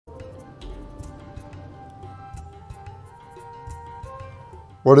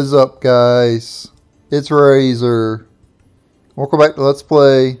What is up, guys? It's Razor. Welcome back to Let's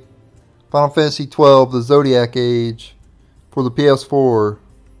Play Final Fantasy XII The Zodiac Age for the PS4.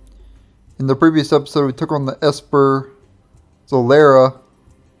 In the previous episode we took on the Esper Zolera,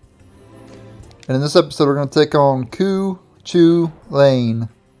 and in this episode we're going to take on Cuchulainn,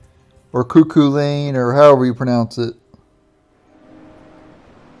 or Cuchulainn, or however you pronounce it.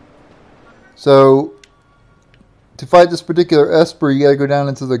 So, to fight this particular Esper, you gotta go down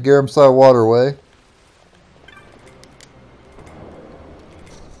into the Garamsai waterway.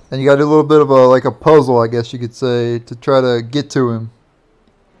 And you gotta do a little bit of a puzzle, I guess you could say, to try to get to him.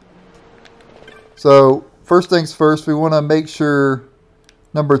 So, first things first, we want to make sure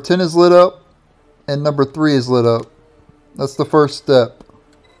number 10 is lit up and number 3 is lit up. That's the first step.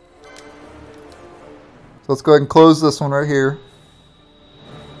 So let's go ahead and close this one right here.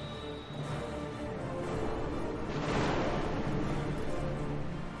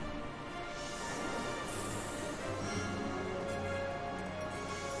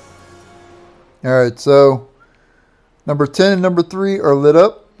 Alright, so number 10 and number 3 are lit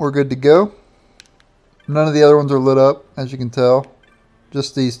up. We're good to go. None of the other ones are lit up, as you can tell.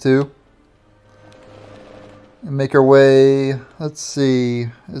 Just these two. And make our way, let's see,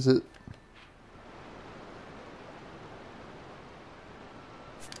 is it?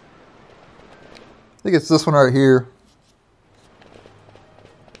 I think it's this one right here.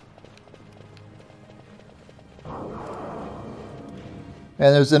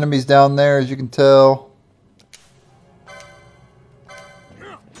 And there's enemies down there, as you can tell.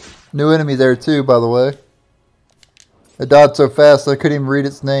 New enemy there too, by the way. It died so fast I couldn't even read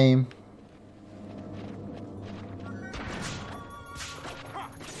its name.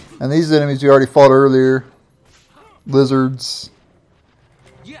 And these enemies we already fought earlier. Lizards.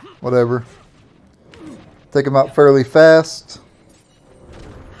 Whatever. Take them out fairly fast.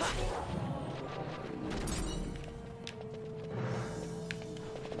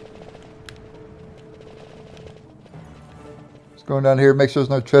 Going down here, make sure there's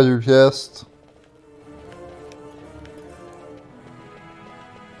no treasure chest.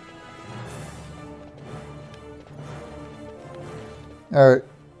 Alright,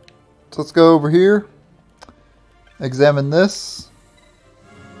 so let's go over here, examine this,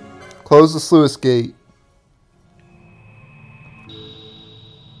 close the sluice gate.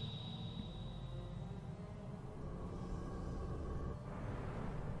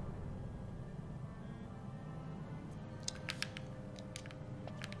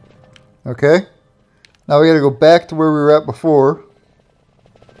 Okay, now we gotta go back to where we were at before.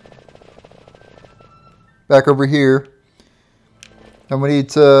 Back over here. And we need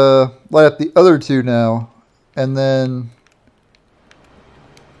to light up the other two now. And then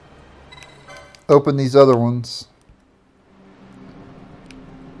open these other ones.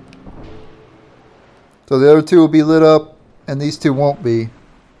 So the other two will be lit up and these two won't be.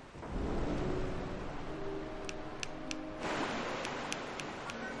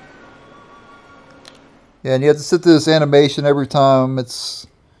 Yeah, and you have to sit through this animation every time. It's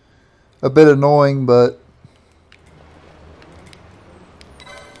a bit annoying, but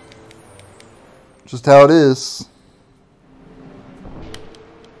just how it is.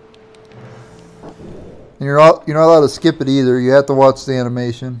 And you're not allowed to skip it either. You have to watch the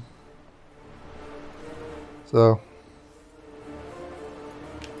animation. So,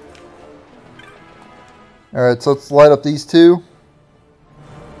 all right. So let's light up these two.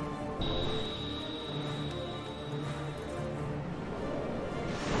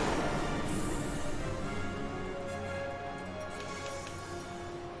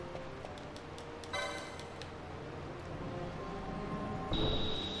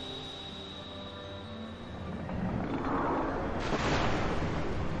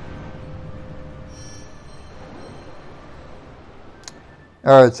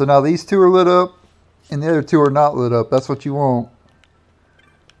 Alright, so now these two are lit up, and the other two are not lit up. That's what you want.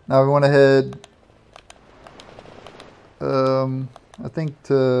 Now we went ahead, I think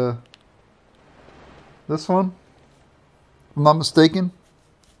to this one, if I'm not mistaken.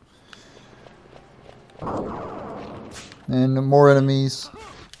 And more enemies.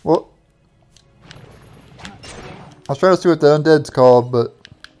 Well, I was trying to see what the undead's called, but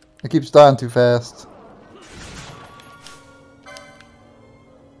it keeps dying too fast.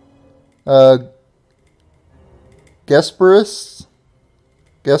 Gesperist,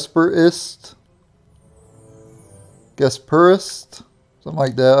 something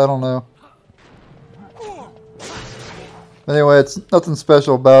like that. I don't know. Anyway, it's nothing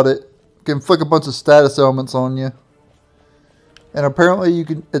special about it. You can flick a bunch of status elements on you, and apparently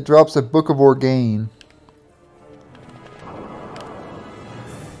it drops a Book of Orgain.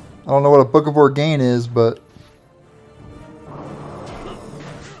 I don't know what a Book of Orgain is, but...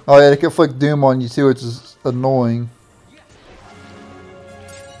 Oh yeah, they can flick Doom on you too, which is annoying.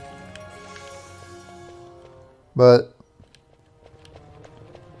 But...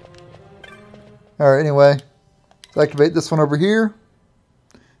 Alright, anyway. Let's activate this one over here.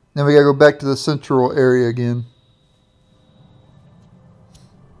 Then we gotta go back to the central area again.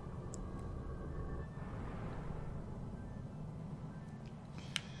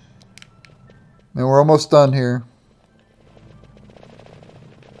 And we're almost done here.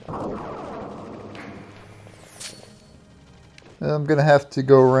 I'm gonna have to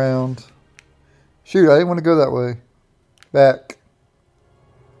go around. Shoot, I didn't want to go that way. Back.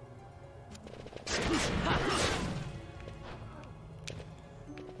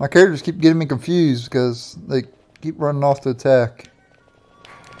 My characters keep getting me confused because they keep running off to attack.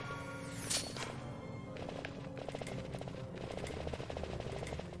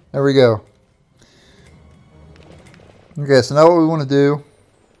 There we go. Okay, so now what we want to do,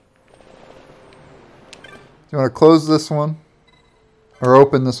 you want to close this one, or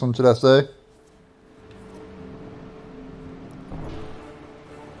open this one, should I say.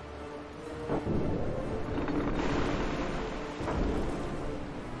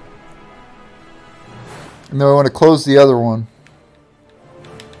 And then we want to close the other one.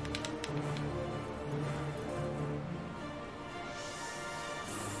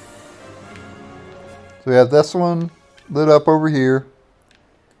 So we have this one lit up over here.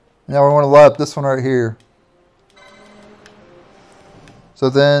 Now we want to light up this one right here. So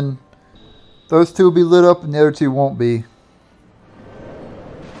then those two will be lit up and the other two won't be.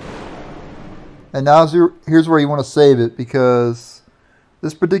 And now here's where you want to save it, because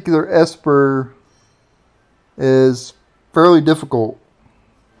this particular Esper is fairly difficult.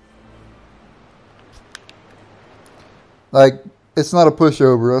 Like, it's not a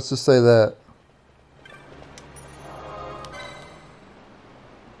pushover, let's just say that.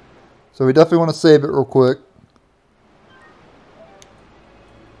 So we definitely want to save it real quick.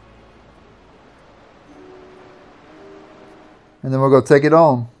 And then we'll go take it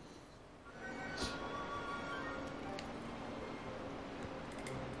on.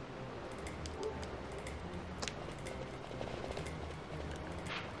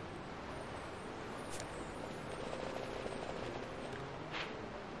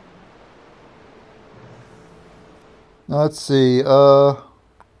 Now let's see, I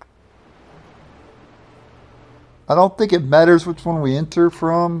don't think it matters which one we enter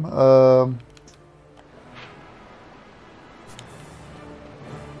from.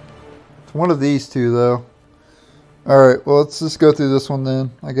 It's one of these two, though. Alright, well, let's just go through this one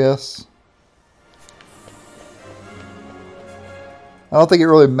then, I guess. I don't think it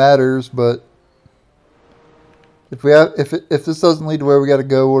really matters, but if this doesn't lead to where we got to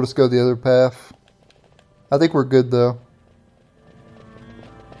go, we'll just go the other path. I think we're good, though.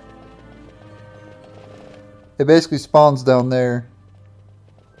 It basically spawns down there.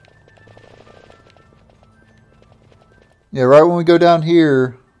 Yeah, right when we go down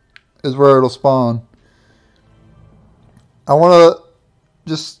here is where it'll spawn. I want to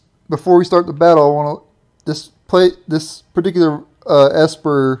just, before we start the battle, I want to this particular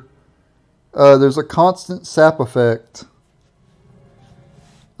Esper. There's a constant sap effect.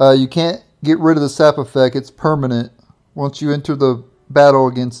 You can't get rid of the sap effect. It's permanent once you enter the battle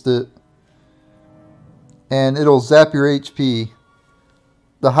against it. And it'll zap your HP.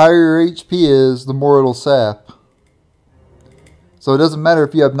 The higher your HP is, the more it'll sap. So it doesn't matter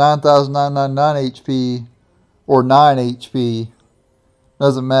if you have 9,999 HP or 9 HP.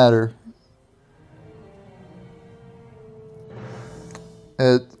 Doesn't matter.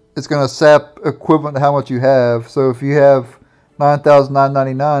 It's going to sap equivalent to how much you have. So if you have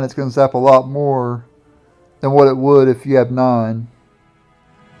 9,999, it's going to zap a lot more than what it would if you have 9.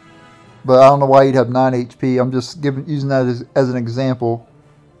 But I don't know why you'd have 9 HP. I'm just using that as an example.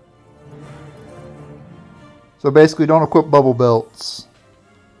 So basically, don't equip bubble belts,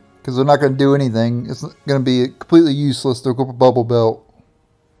 because they're not going to do anything. It's going to be completely useless to equip a bubble belt.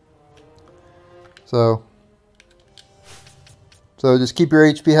 So just keep your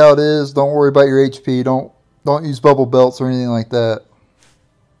HP how it is. Don't worry about your HP. Don't use bubble belts or anything like that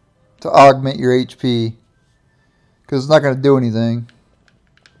to augment your HP, because it's not going to do anything.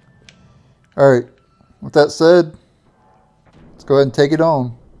 Alright, with that said, let's go ahead and take it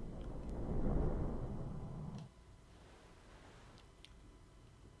on.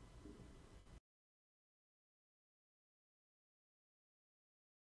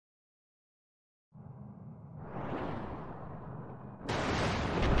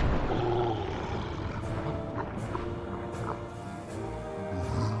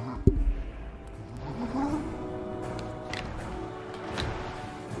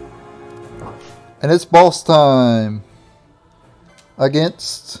 And it's boss time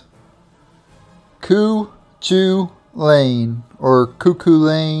against Cuchulainn, or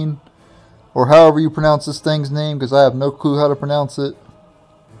Cuchulainn, or however you pronounce this thing's name, because I have no clue how to pronounce it.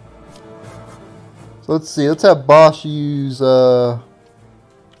 So let's see, let's have Bosch use the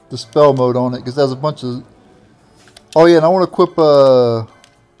spell mode on it, because there's a bunch of... Oh yeah, and I want to equip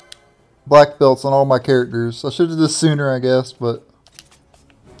black belts on all my characters. I should have did this sooner, I guess, but...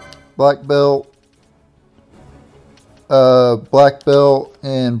 Black belt, black belt,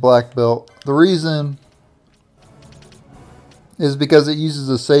 and black belt. The reason is because it uses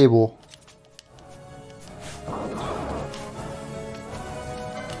a sable.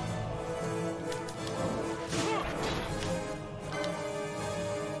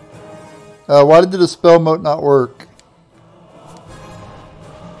 Why did the spell mode not work?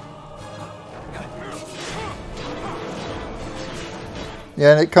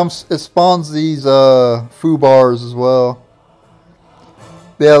 Yeah, and it spawns these foo bars as well.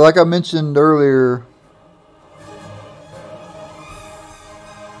 Yeah, like I mentioned earlier,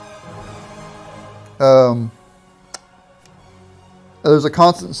 there's a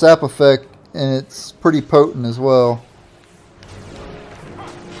constant sap effect, and it's pretty potent as well.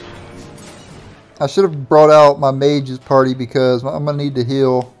 I should have brought out my mage's party because I'm going to need to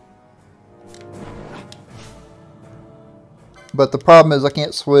heal. But the problem is I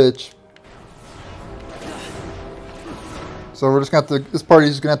can't switch. So we're just going to have to, this party's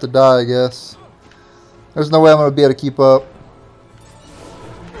just going to have to die, I guess. There's no way I'm going to be able to keep up.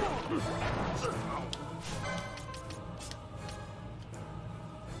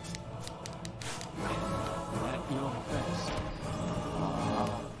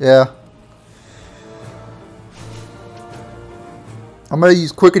 Yeah. I'm going to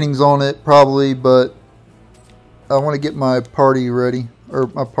use quickenings on it probably, but I want to get my party ready, or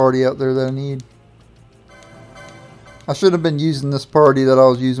my party out there that I need. I should have been using this party that I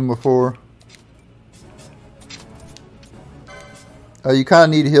was using before. You kind of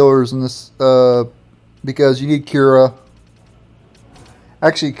need healers in this, because you need Cura.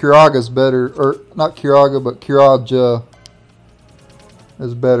 Actually, Curaga's better, or not Curaga, but Curaja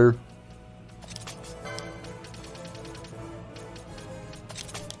is better.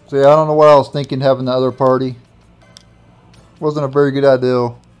 So yeah, I don't know what I was thinking having the other party. Wasn't a very good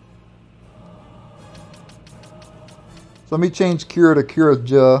idea. So let me change Cura to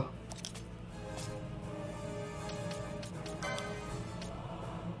Curaja.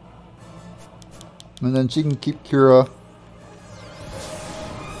 And then she can keep Cura.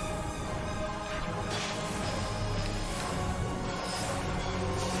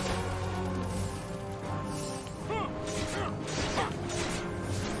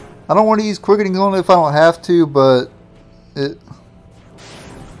 I don't want to use quickening on it if I don't have to, but it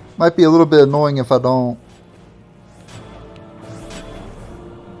might be a little bit annoying if I don't.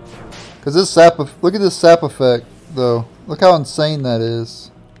 Because this sap, look at this sap effect though. Look how insane that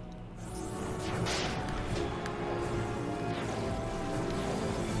is.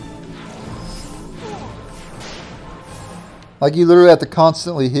 Like you literally have to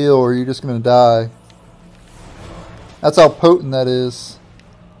constantly heal or you're just going to die. That's how potent that is.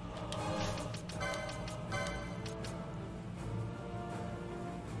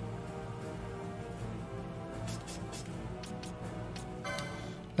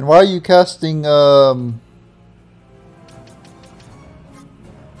 And why are you casting, why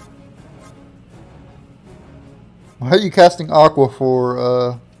are you casting Aqua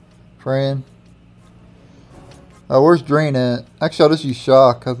for, Fran? Where's Drain at? Actually, I'll just use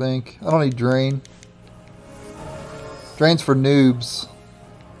Shock, I think. I don't need Drain. Drain's for noobs.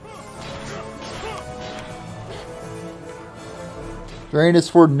 Drain is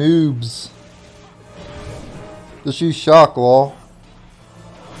for noobs. Just use Shock, lol.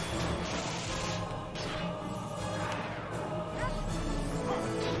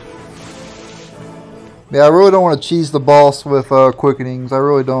 Yeah, I really don't want to cheese the boss with quickenings. I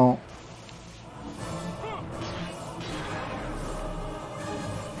really don't.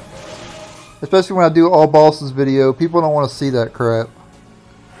 Especially when I do all bosses video, people don't want to see that crap.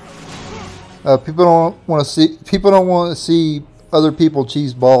 People don't want to see other people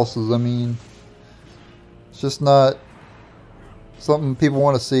cheese bosses. I mean, it's just not something people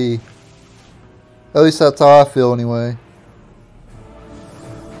want to see. At least that's how I feel anyway.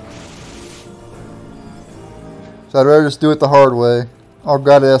 So I'd rather just do it the hard way. Oh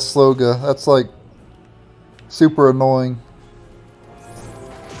god, that's Sloga. That's like super annoying.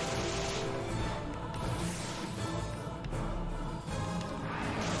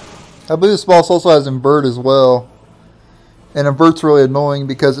 I believe this boss also has invert as well. And invert's really annoying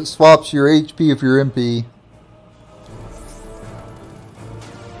because it swaps your HP if you're MP.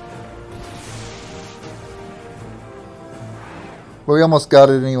 But we almost got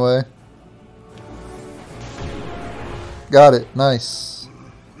it anyway. Got it. Nice.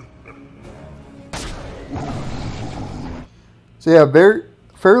 So yeah,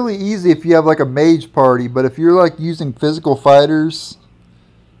 fairly easy if you have like a mage party, but if you're like using physical fighters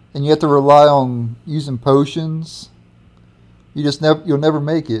and you have to rely on using potions, you'll never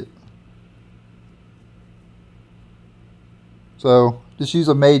make it. So just use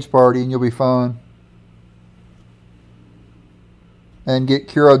a mage party and you'll be fine. And get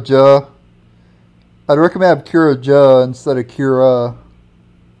Yugioh. I'd recommend Yugioh instead of Cura.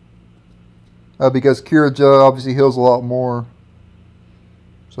 Because Yugioh obviously heals a lot more.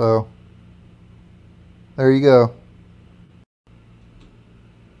 So, there you go.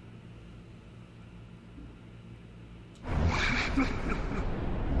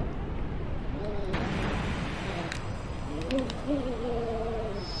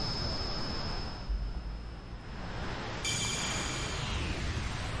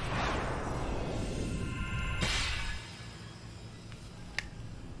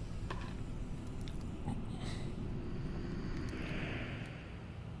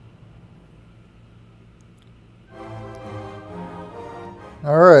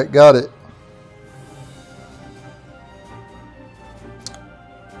 Alright, got it.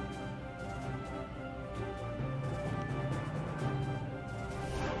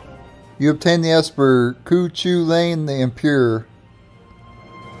 You obtain the Esper Cuchulainn the Impure.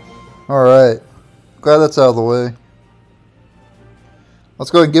 Alright. Glad that's out of the way. Let's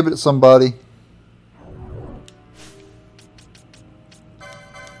go ahead and give it to somebody.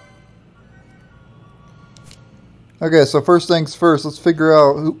 Okay, so first things first, let's figure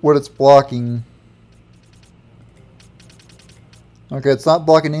out what it's blocking. Okay, it's not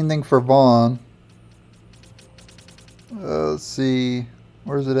blocking anything for Vaughn. Let's see,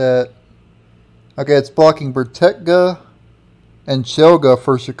 where's it at? Okay, it's blocking Bertekga and Shelga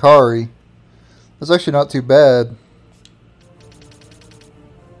for Shikari. That's actually not too bad.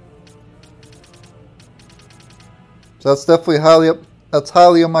 So that's definitely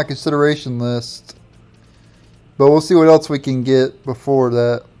highly on my consideration list. But we'll see what else we can get before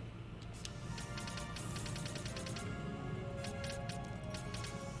that.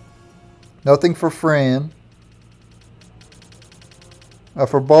 Nothing for Fran.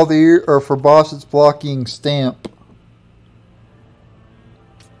 For Baldir or for Bosch, it's blocking Stamp.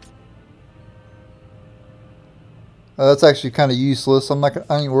 That's actually kind of useless. I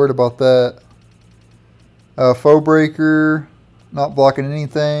ain't worried about that. Foe Breaker, not blocking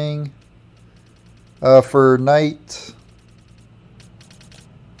anything. For Knight,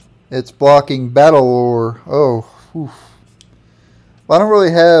 it's blocking Battle Lore. Oh, oof. Well, I don't really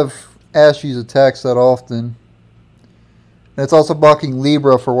have Ashi's attacks that often. And it's also blocking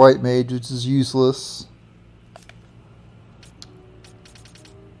Libra for White Mage, which is useless.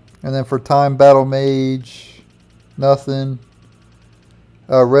 And then for Time Battle Mage, nothing.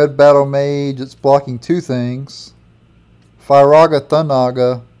 Red Battle Mage, it's blocking two things. Firaga,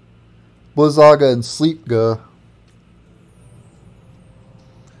 Thunaga, Blizzaga, and Sleepga.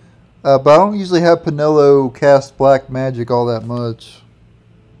 But I don't usually have Penelo cast Black Magic all that much.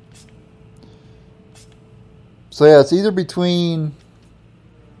 So yeah, it's either between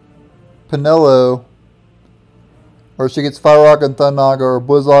Penelo, or she gets Firaga and Thunaga, or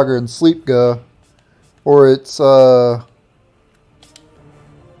Blizzaga and Sleepga, or it's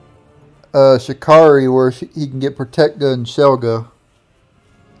Shikari, where he can get Bertekga and Shelga.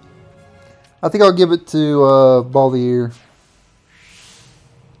 I think I'll give it to Baldir.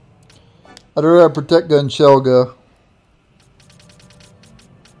 I'd rather have Bertekga and Shelga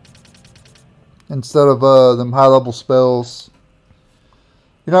instead of them high-level spells.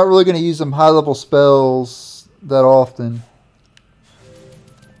 You're not really going to use them high-level spells that often.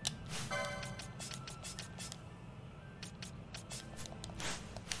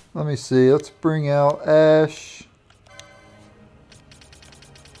 Let me see. Let's bring out Ash.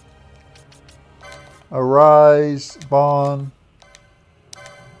 Arise, Vaughn.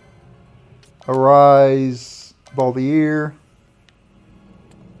 Arise, Baldir.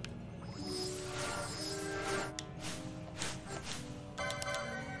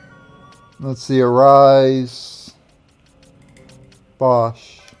 Let's see, Arise,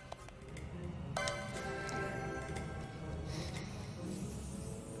 Bosch.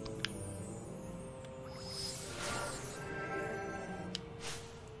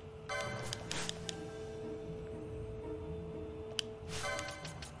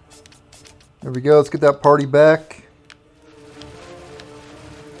 There we go. Let's get that party back.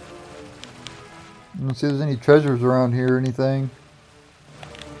 Let's see if there's any treasures around here or anything.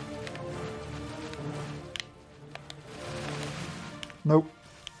 Nope.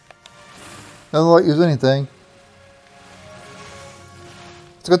 Doesn't look like there's anything.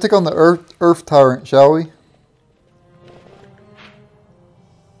 Let's go take on the Earth Tyrant, shall we?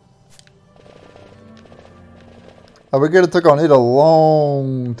 We could have took on it a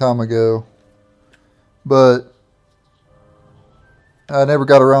long time ago, but I never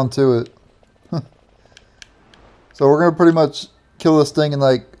got around to it. So we're gonna pretty much kill this thing in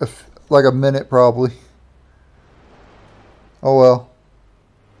like a minute probably. Oh well.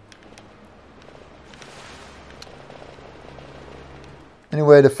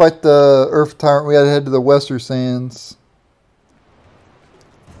 Anyway, to fight the Earth Tyrant, we had to head to the Western Sands.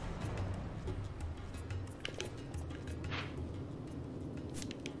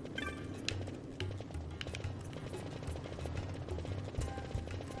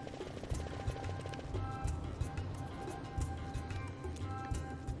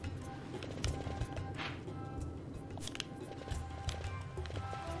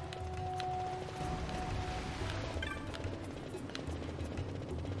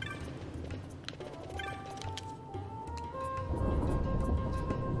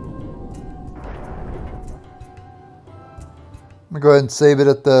 I'm going to go ahead and save it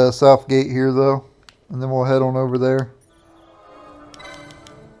at the south gate here, though. And then we'll head on over there.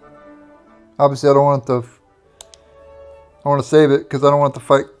 Obviously, I don't want to save it because I don't want to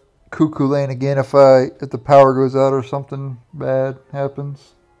fight Cuchulainn again if the power goes out or something bad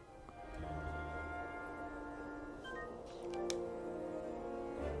happens.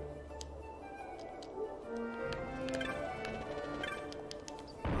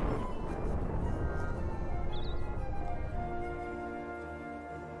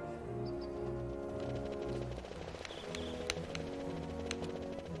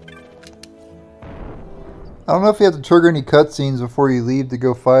 I don't know if you have to trigger any cutscenes before you leave to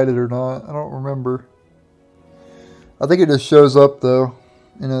go fight it or not. I don't remember. I think it just shows up though.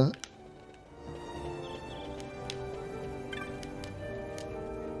 Maybe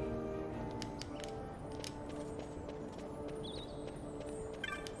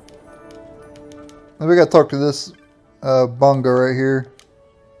I gotta talk to this bunga right here.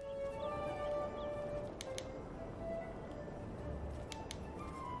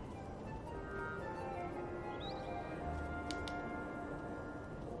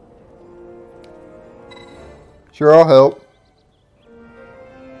 Sure, I'll help.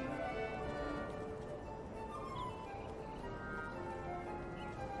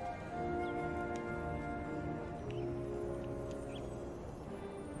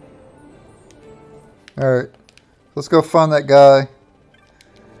 Alright, let's go find that guy.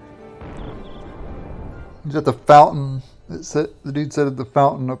 He's at the fountain. The dude said at the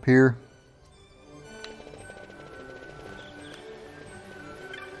fountain up here.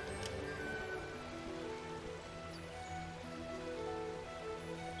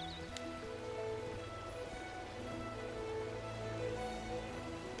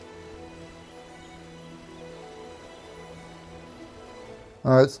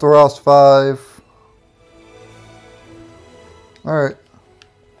 Alright, storehouse 5. Alright.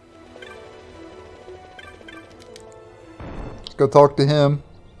 Let's go talk to him.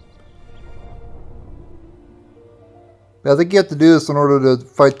 Yeah, I think you have to do this in order to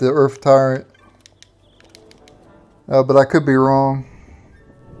fight the Earth Tyrant. But I could be wrong.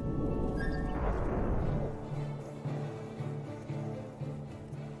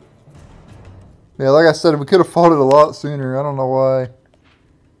 Yeah, like I said, we could have fought it a lot sooner. I don't know why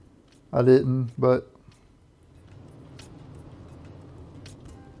I didn't, but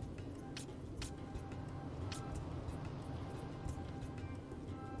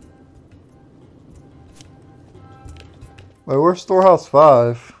wait, where's storehouse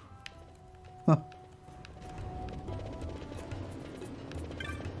 5?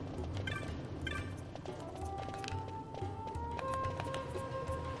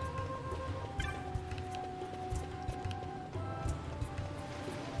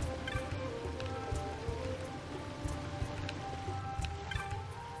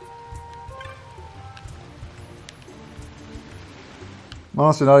 I'm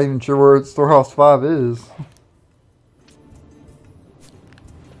honestly not even sure where storehouse 5 is. I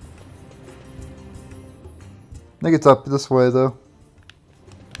think it's up this way though.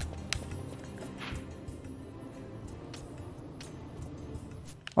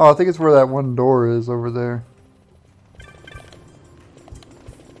 Oh, I think it's where that one door is over there.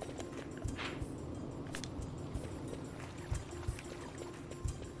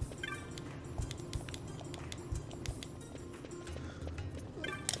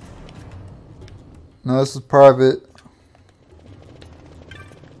 No, this is private.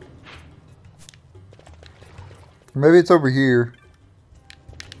 Maybe it's over here.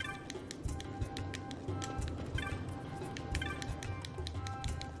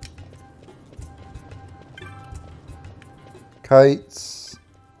 Kites.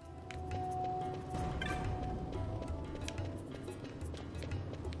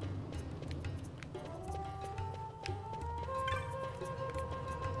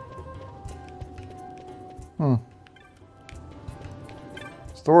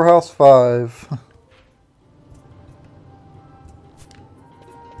 Storehouse 5.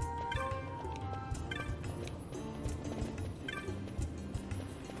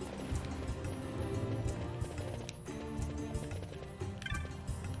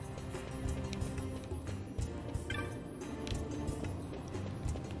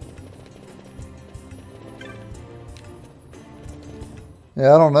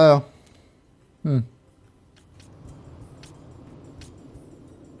 Yeah, I don't know.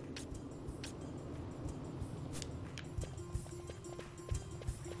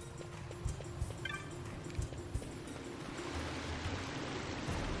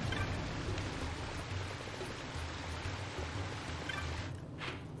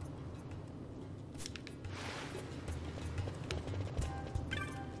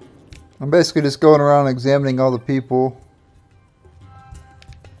 I'm basically just going around examining all the people.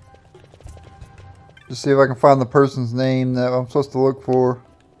 Just see if I can find the person's name that I'm supposed to look for.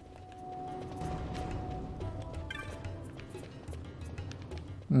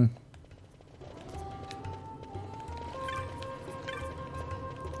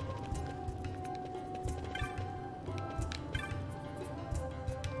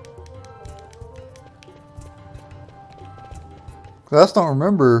 I just don't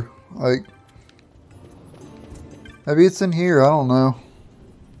remember. Like, maybe it's in here. I don't know.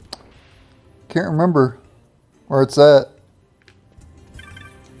 Can't remember where it's at.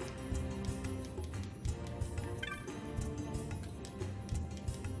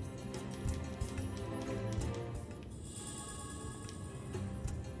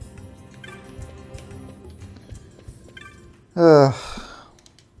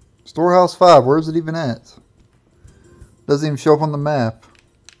 Storehouse 5. Where's it even at? Doesn't even show up on the map.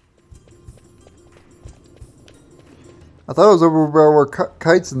 I thought it was over where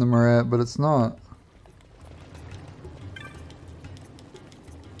kites in them are at, but it's not.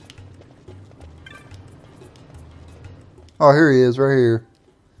 Oh, here he is, right here.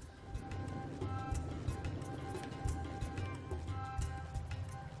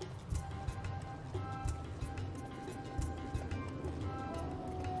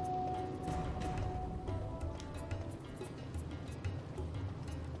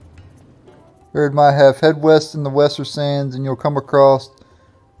 It might have head west in the Western Sands and you'll come across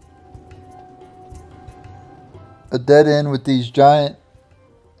a dead end with these giant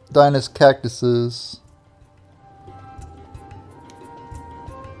Dinus cactuses.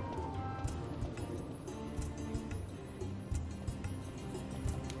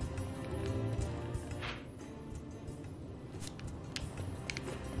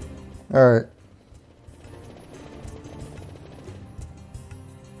 Alright.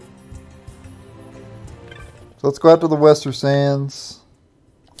 So let's go out to the Western Sands.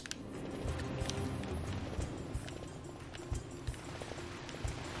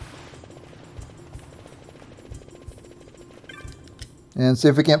 And see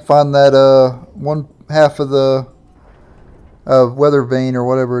if we can't find that one half of the weather vane or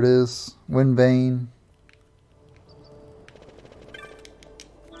whatever it is. Wind vane.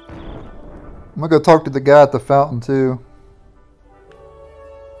 I'm gonna go talk to the guy at the fountain too.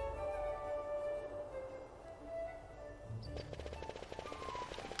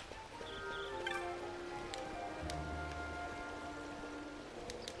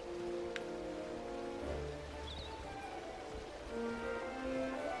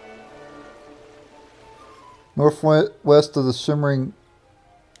 Northwest of the shimmering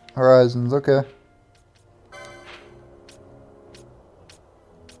horizons, okay.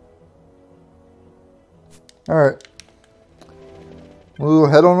 Alright. We'll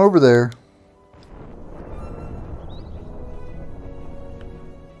head on over there.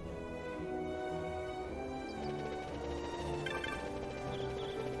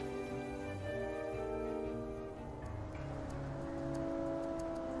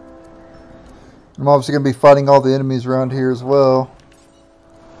 I'm obviously going to be fighting all the enemies around here as well.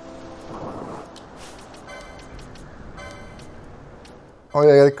 Oh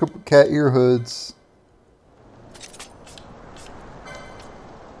yeah, I got a couple cat ear hoods.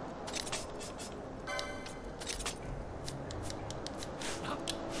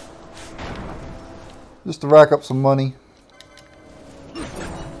 just to rack up some money.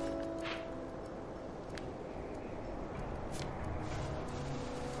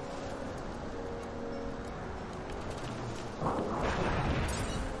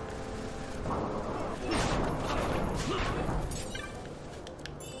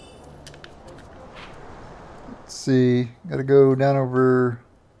 Let's see, gotta go down over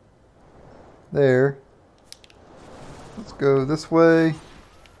there. Let's go this way.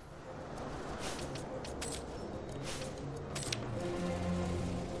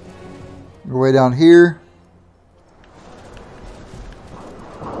 Go way down here.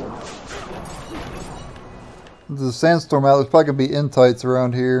 There's a sandstorm out. There's probably gonna be entites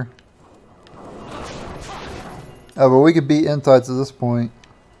around here. Oh, but we could beat entites at this point.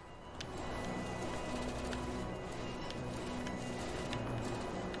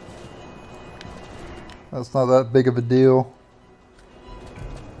 That's not that big of a deal.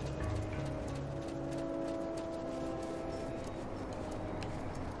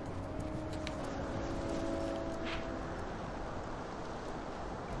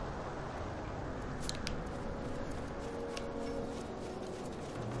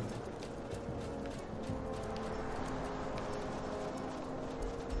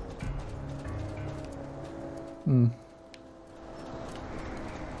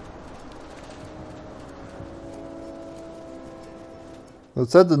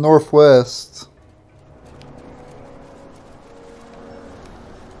 Let's head to the northwest.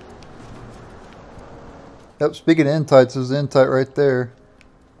 Yep, speaking of entites, there's an entite right there.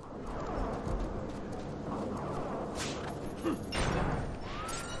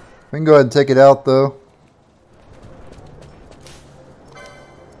 We can go ahead and take it out though.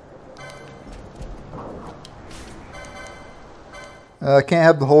 I can't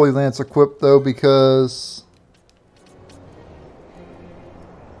have the Holy Lance equipped though because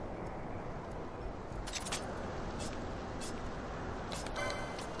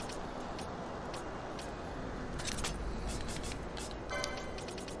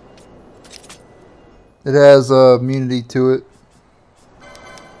it has immunity to it.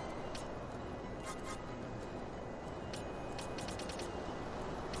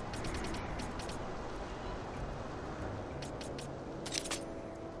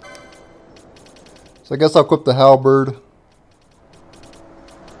 So I guess I'll equip the halberd.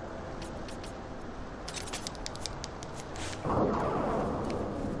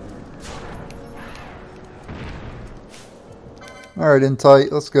 Alright, in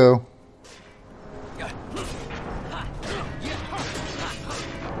tight, let's go.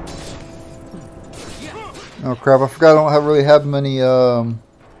 Oh crap, I forgot I don't really have many, I don't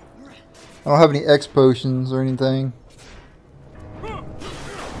have any X potions or anything.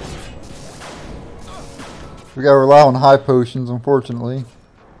 We gotta rely on high potions, unfortunately.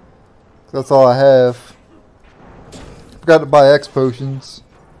 That's all I have. Forgot to buy X potions.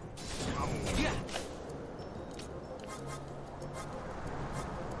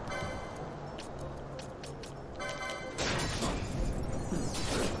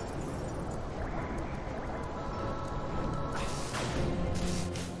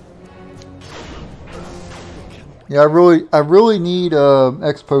 Yeah, I really need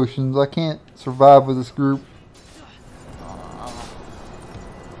X potions. I can't survive with this group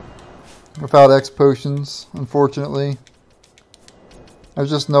without X potions, unfortunately. There's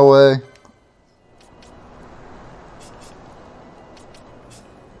just no way.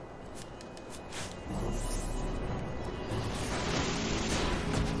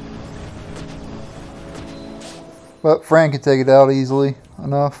 But Fran can take it out easily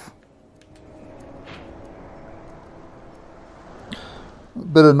enough. A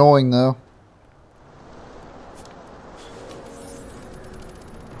bit annoying though.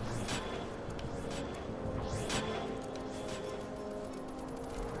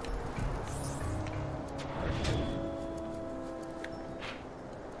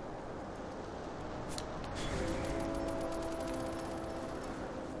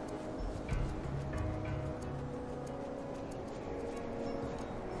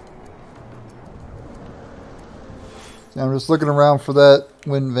 I'm just looking around for that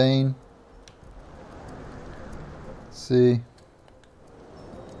wind vein. Let's see.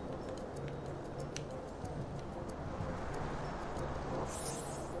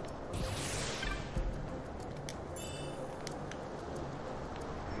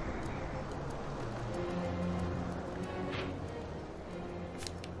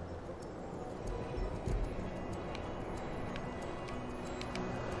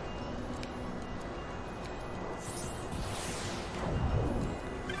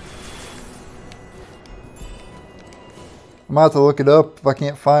 I might have to look it up if I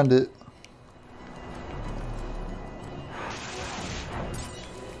can't find it.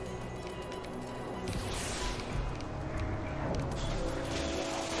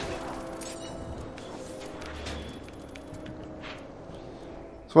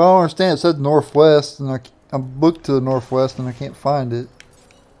 So I don't understand. It said northwest, and I looked to the northwest, and I can't find it.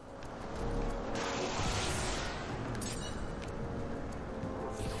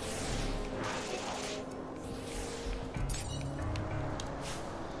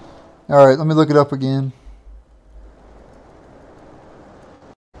 Alright, let me look it up again.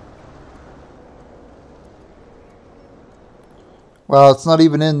 Wow, it's not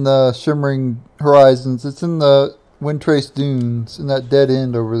even in the Shimmering Horizons. It's in the Windtrace Dunes, in that dead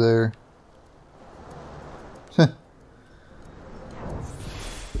end over there.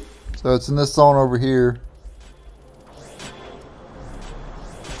 So it's in this zone over here.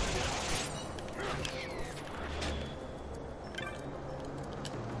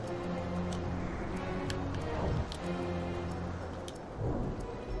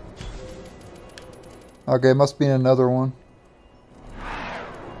 Okay, it must be in another one.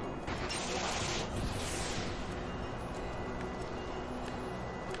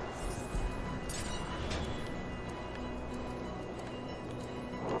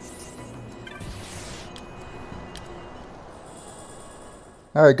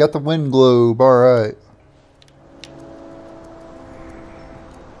 Alright, got the wind globe. Alright.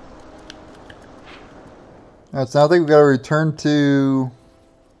 Alright, so I think we've got to return to...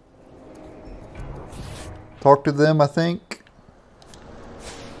 talk to them, I think.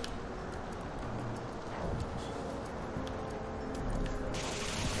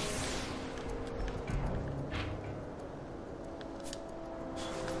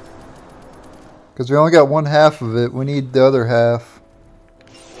 Because we only got one half of it. We need the other half.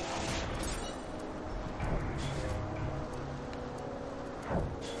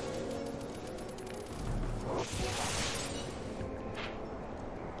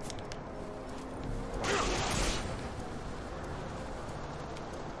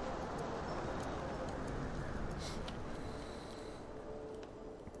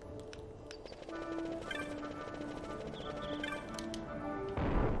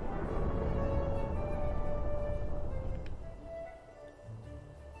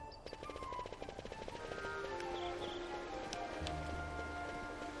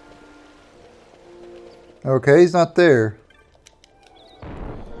 Okay, he's not there.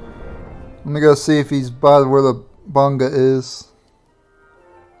 Let me go see if he's by where the Bonga is.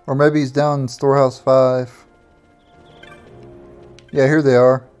 Or maybe he's down in Storehouse 5. Yeah, here they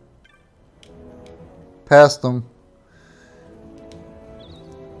are. Past them.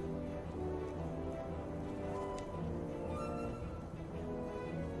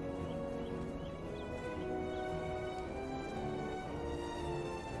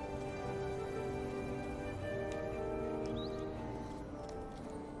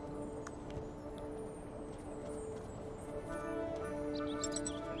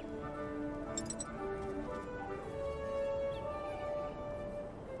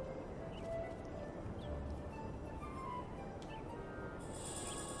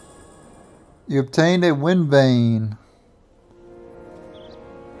 You obtained a wind vein.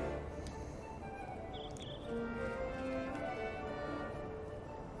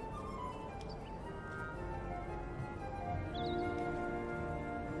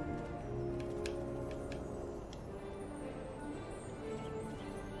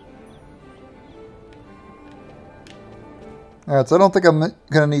 Alright, so I don't think I'm going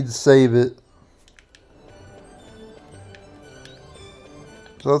to need to save it.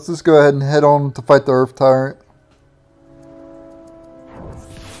 So let's just go ahead and head on to fight the Earth Tyrant.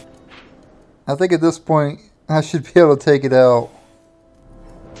 I think at this point, I should be able to take it out.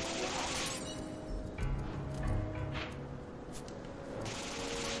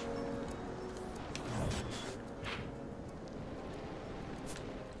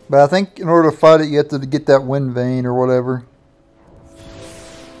 But I think in order to fight it, you have to get that wind vein or whatever.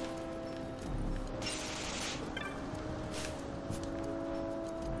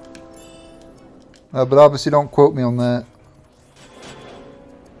 But obviously don't quote me on that.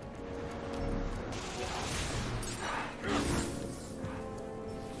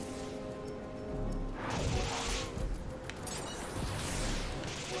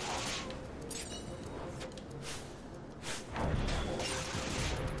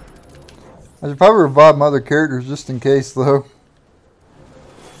 I should probably revive my other characters just in case though.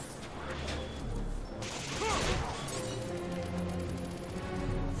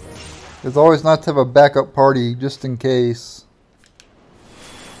 It's always nice to have a backup party just in case.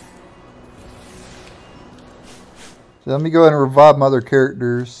 So let me go ahead and revive my other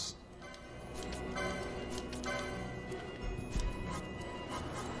characters.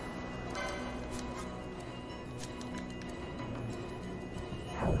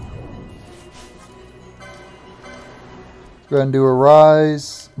 Go ahead and do a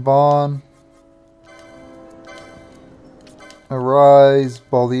rise. Vaughn. Arise,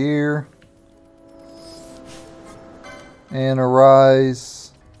 Baldier. And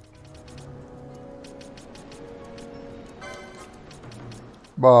Arise,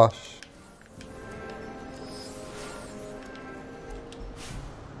 Bosch.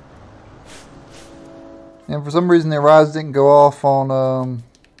 And for some reason the Arise didn't go off on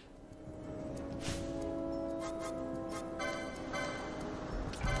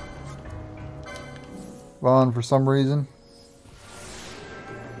Vaughn for some reason.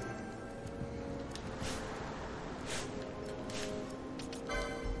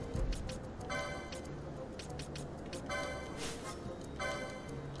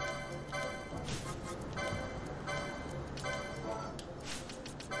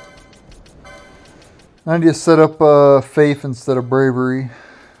 I need to set up faith instead of bravery.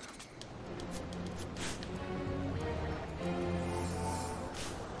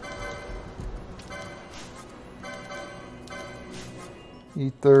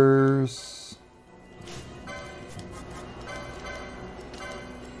 Ethers.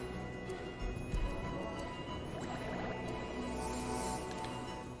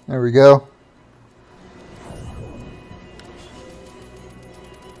 There we go.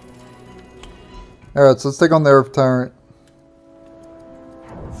 Alright, so let's take on the Earth Tyrant.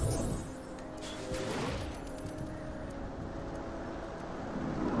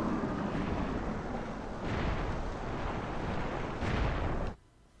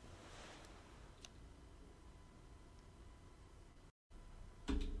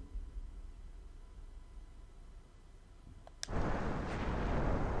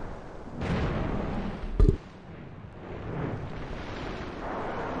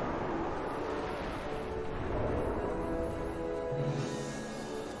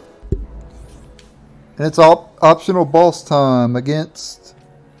 And it's optional boss time against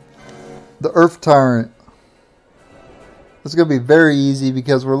the Earth Tyrant. It's going to be very easy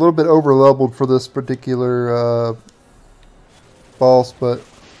because we're a little bit over leveled for this particular boss, but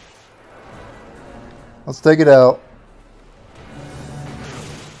let's take it out.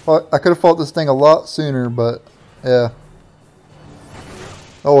 I could have fought this thing a lot sooner, but yeah.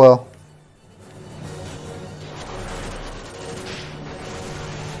 Oh well.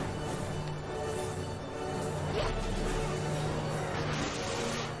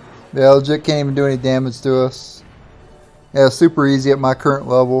 Yeah, legit can't even do any damage to us. Yeah, super easy at my current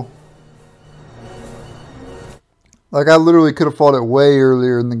level. Like, I literally could have fought it way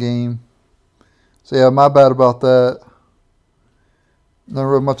earlier in the game. So yeah, my bad about that. Not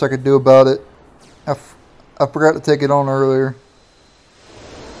really much I could do about it. I forgot to take it on earlier.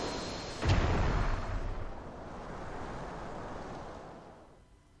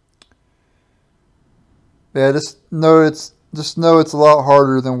 Yeah, just know it's a lot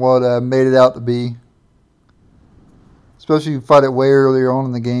harder than what I made it out to be. Especially if you fight it way earlier on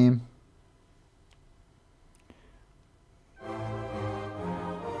in the game.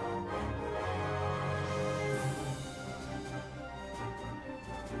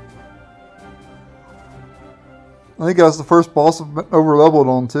 I think that's the first boss I've been over leveled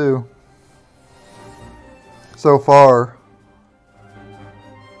on too. So far.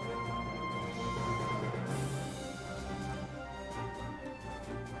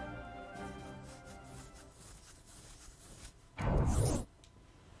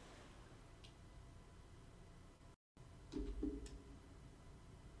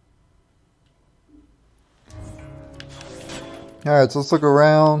 Alright, so let's look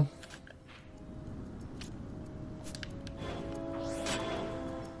around.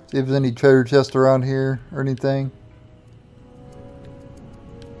 See if there's any treasure chest around here or anything.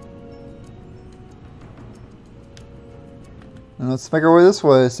 And let's make our way this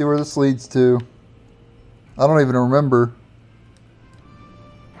way, see where this leads to. I don't even remember.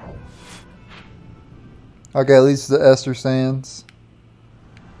 Okay, it leads to the Ester Sands.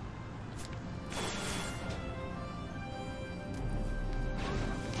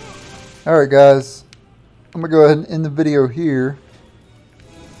 Alright guys, I'm going to go ahead and end the video here.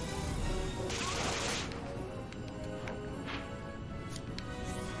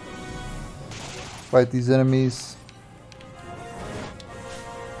 Fight these enemies.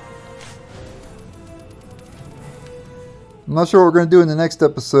 I'm not sure what we're going to do in the next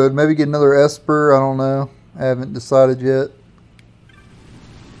episode. Maybe get another Esper, I don't know. I haven't decided yet.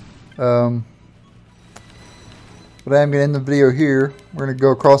 But I am going to end the video here. We're going to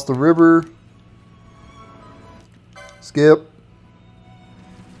go across the river. Skip.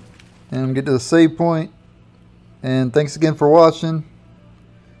 And get to the save point. And thanks again for watching.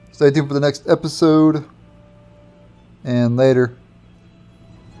 Stay tuned for the next episode. And later.